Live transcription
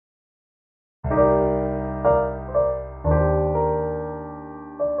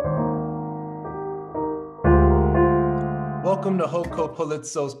Welcome to Hoko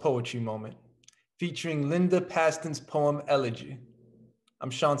Polizzo's Poetry Moment, featuring Linda Pastan's poem Elegy. I'm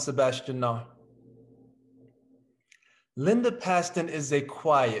Shawn Sebastian Naar. Linda Pastan is a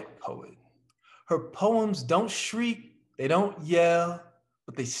quiet poet. Her poems don't shriek, they don't yell,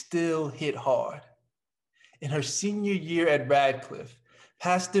 but they still hit hard. In her senior year at Radcliffe,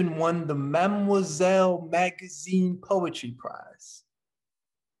 Pastan won the Mademoiselle magazine poetry prize.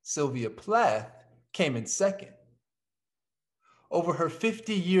 Sylvia Plath came in second. Over her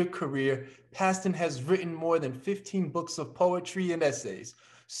 50-year career, Pastan has written more than 15 books of poetry and essays,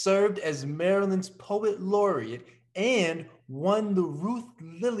 served as Maryland's Poet Laureate, and won the Ruth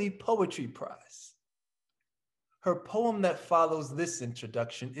Lilly Poetry Prize. Her poem that follows this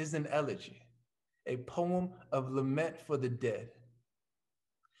introduction is an elegy, a poem of lament for the dead.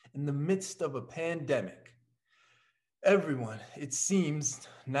 In the midst of a pandemic, everyone, it seems,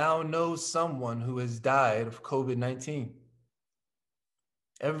 now knows someone who has died of COVID-19.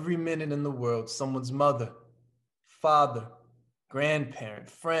 Every minute in the world, someone's mother, father, grandparent,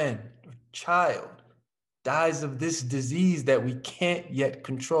 friend, or child dies of this disease that we can't yet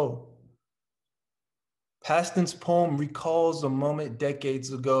control. Pastan's poem recalls a moment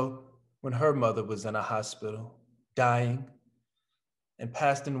decades ago when her mother was in a hospital, dying, and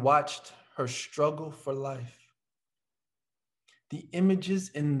Pastan watched her struggle for life. The images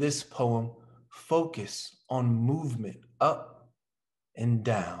in this poem focus on movement up and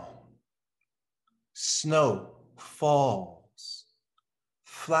down. Snow falls.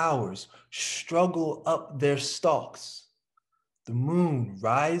 Flowers struggle up their stalks. The moon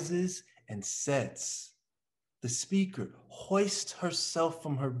rises and sets. The speaker hoists herself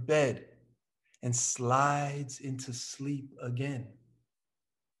from her bed and slides into sleep again.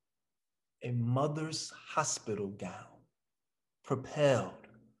 A mother's hospital gown, propelled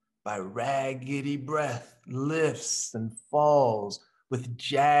by raggedy breath, lifts and falls with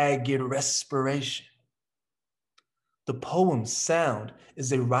jagged respiration. The poem's sound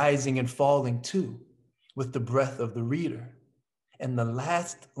is a rising and falling too, with the breath of the reader. And the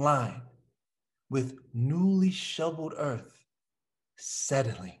last line, with newly shoveled earth,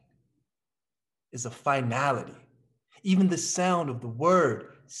 settling, is a finality. Even the sound of the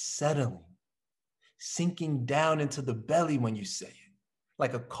word settling, sinking down into the belly when you say it,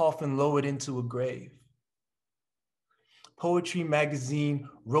 like a coffin lowered into a grave. Poetry magazine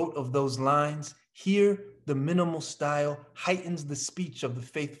wrote of those lines, here the minimal style heightens the speech of the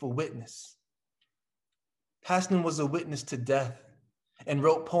faithful witness. Pastan was a witness to death and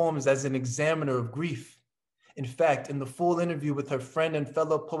wrote poems as an examiner of grief. In fact, in the full interview with her friend and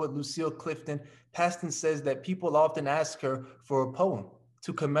fellow poet Lucille Clifton, Pastan says that people often ask her for a poem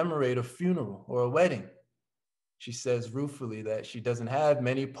to commemorate a funeral or a wedding. She says ruefully that she doesn't have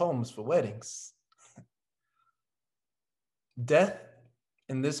many poems for weddings. Death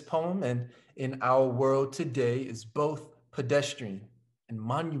in this poem and in our world today is both pedestrian and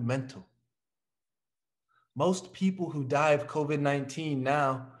monumental. Most people who die of COVID-19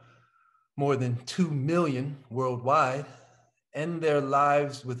 now, more than 2 million worldwide, end their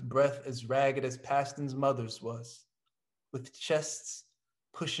lives with breath as ragged as Pastan's mother's was, with chests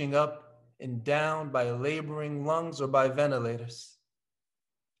pushing up and down by laboring lungs or by ventilators.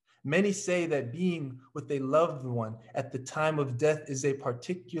 Many say that being with a loved one at the time of death is a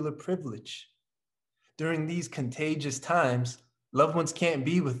particular privilege. During these contagious times, loved ones can't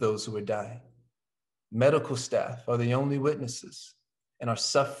be with those who are dying. Medical staff are the only witnesses and are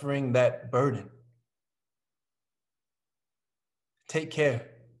suffering that burden. Take care.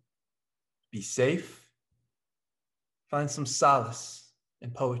 Be safe. Find some solace in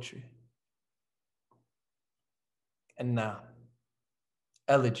poetry. And now,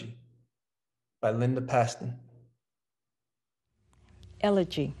 Elegy by Linda Pastan.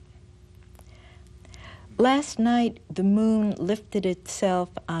 Elegy. Last night, the moon lifted itself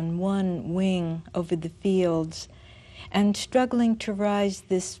on one wing over the fields, and struggling to rise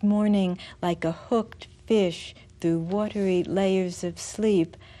this morning like a hooked fish through watery layers of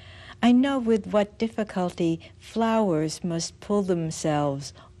sleep, I know with what difficulty flowers must pull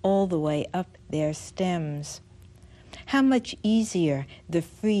themselves all the way up their stems. How much easier the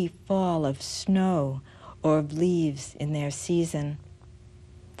free fall of snow or of leaves in their season.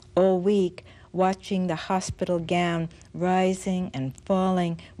 All week, watching the hospital gown rising and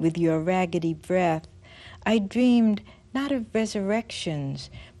falling with your raggedy breath, I dreamed not of resurrections,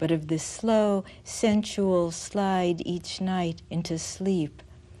 but of the slow, sensual slide each night into sleep,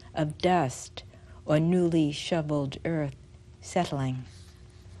 of dust or newly shoveled earth settling.